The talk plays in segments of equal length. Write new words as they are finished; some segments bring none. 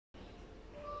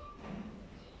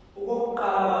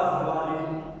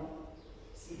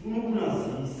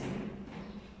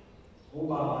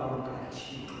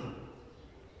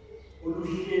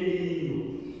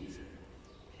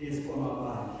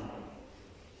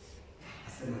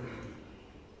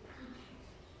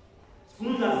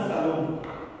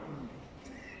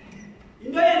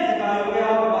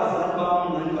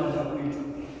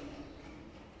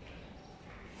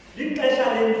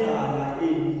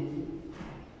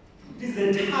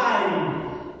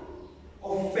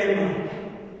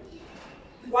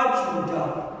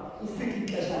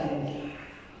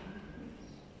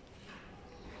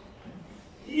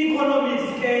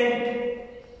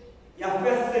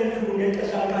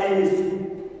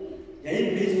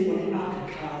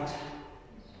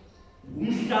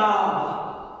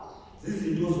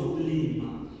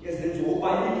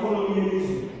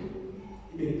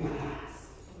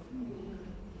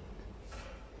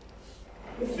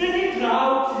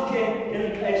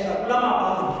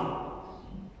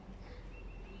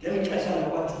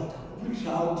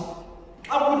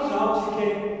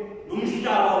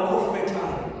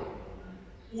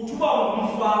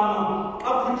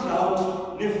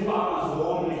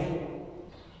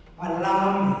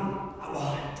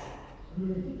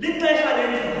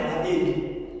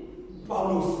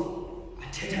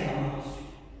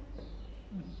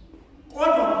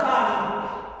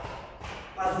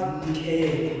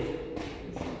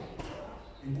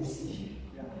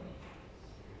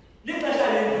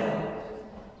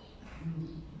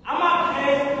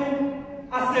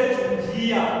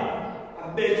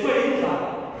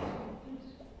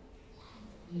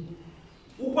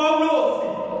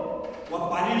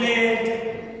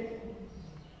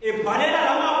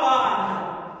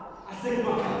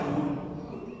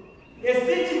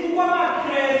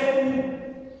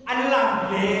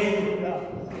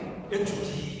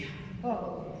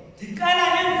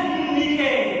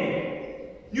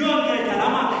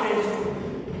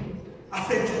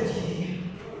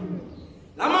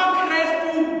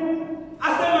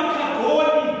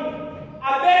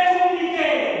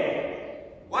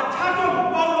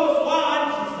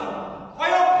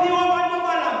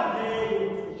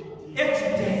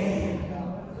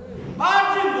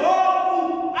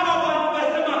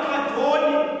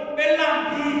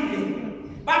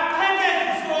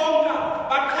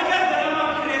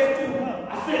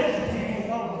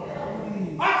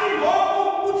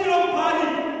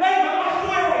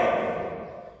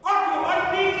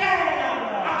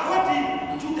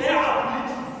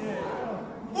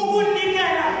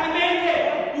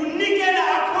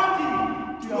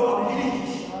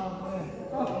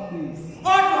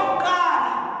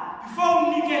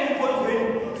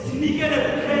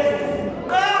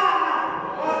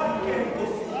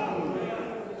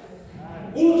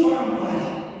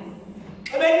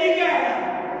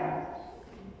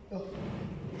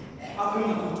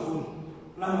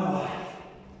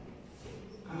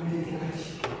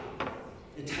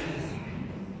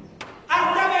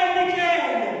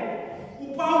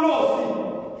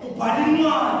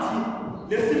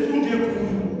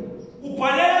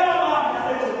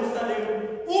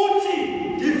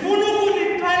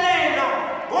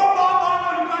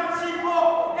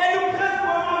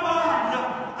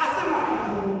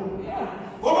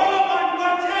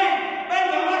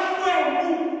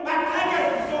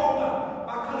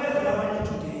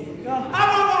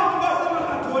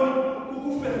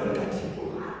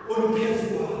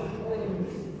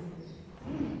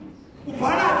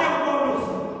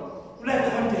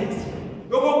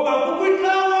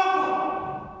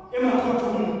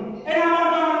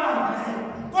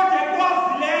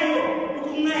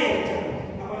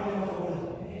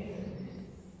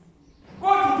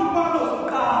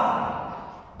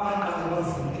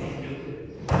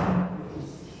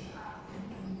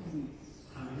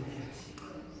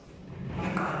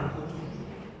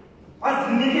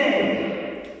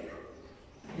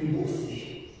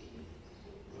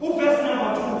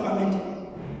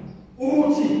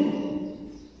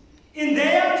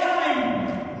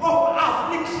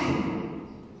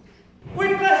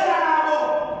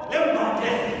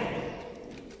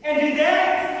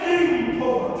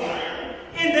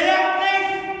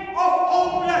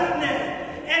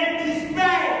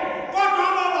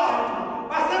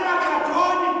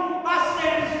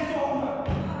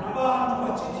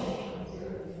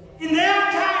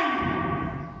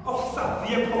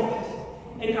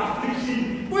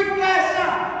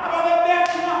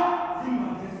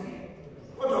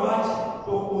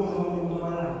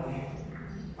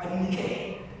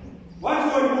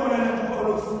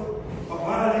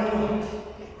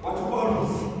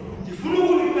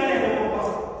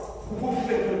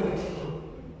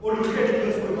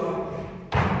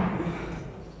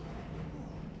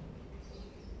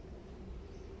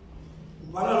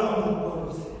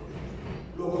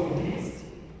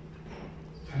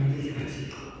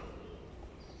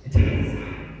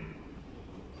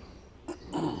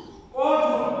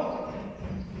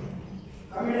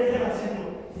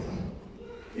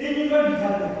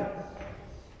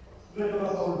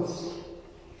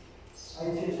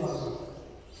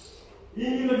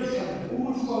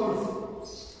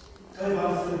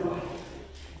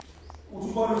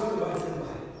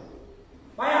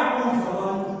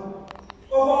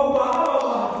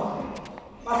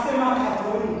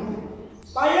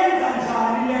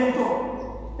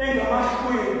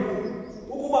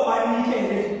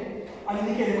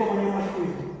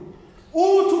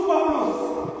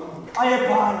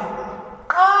ebhala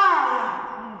qala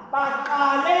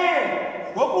baqale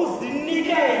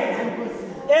ngokuzinikela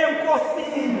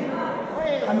enkosini.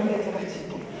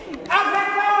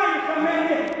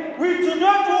 We do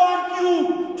not want you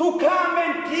to come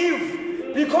and give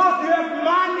because you have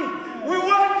money. We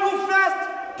want you first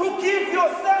to give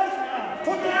yourself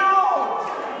to the Lord.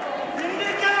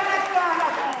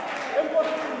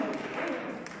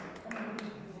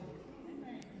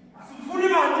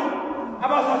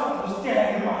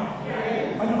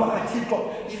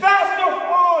 First of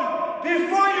all,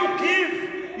 before you give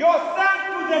yourself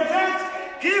to the church,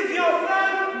 give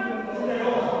yourself to the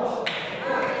Lord.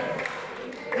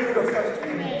 Give yourself to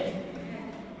Him.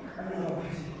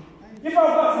 If I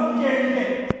was in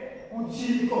here,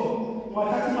 Uchiko,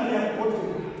 Watatima Yapoto,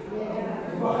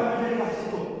 Wakatema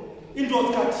Chico, Indos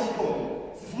Kachiko,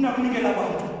 Sifuna Miguel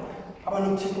Abantu,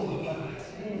 Abanutiko.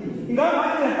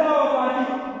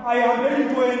 I am very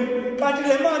doing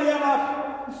Katilemania,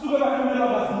 Sugaramela,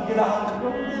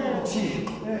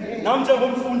 Namja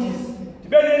Fundis,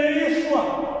 Benelli,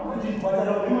 what I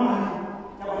don't mind.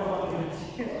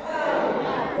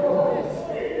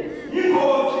 You go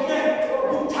again,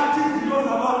 who touches yours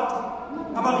about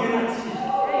Genati.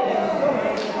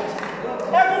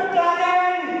 Every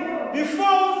time,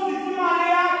 before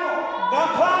Sismariaco, the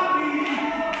family,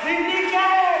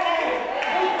 Syndicate,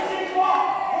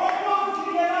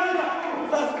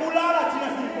 the Sculara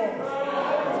Tinasico.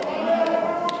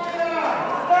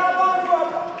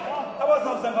 I was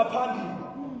of Zangapandi.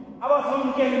 I was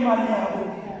from Kelimania.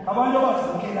 I wonder what's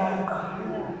the Kelaka.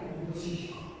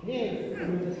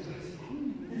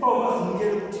 If I was in the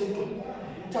potato,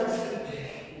 touch it.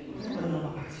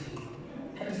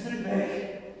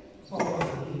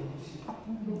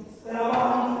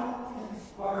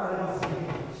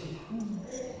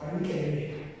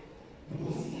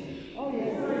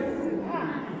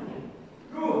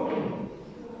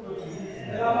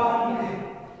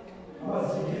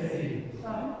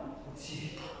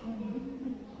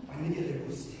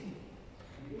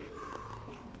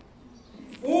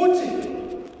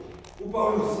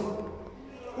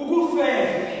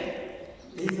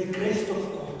 There is the grace of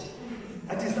God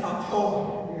that is upon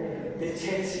the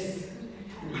churches.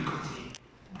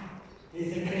 There is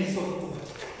the grace of God.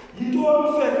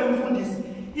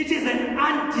 It is an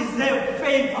undeserved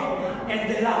favor and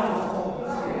the love of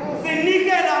God. There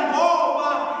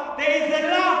is the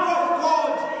love of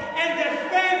God and the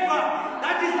favor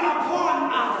that is upon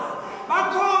us.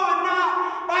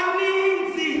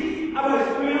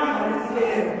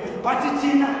 But it is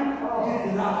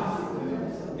the love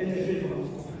and the favor of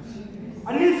God.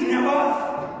 And it's never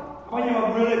when you are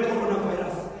really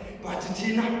coronavirus, but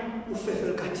Tina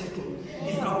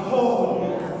is upon.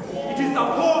 It is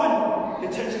upon the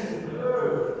churches.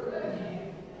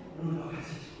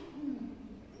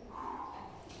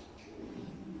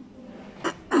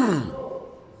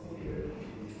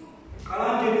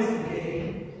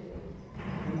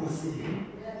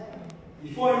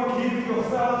 Before you give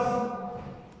yourselves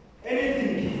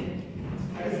anything,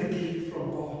 that is a gift from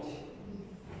God.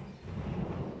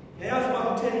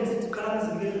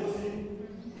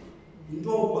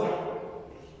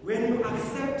 When you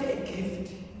accept a gift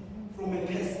from a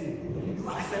person, you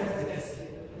accept the person.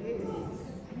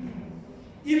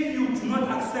 If you do not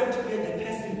accept the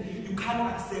person, you can't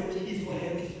accept his or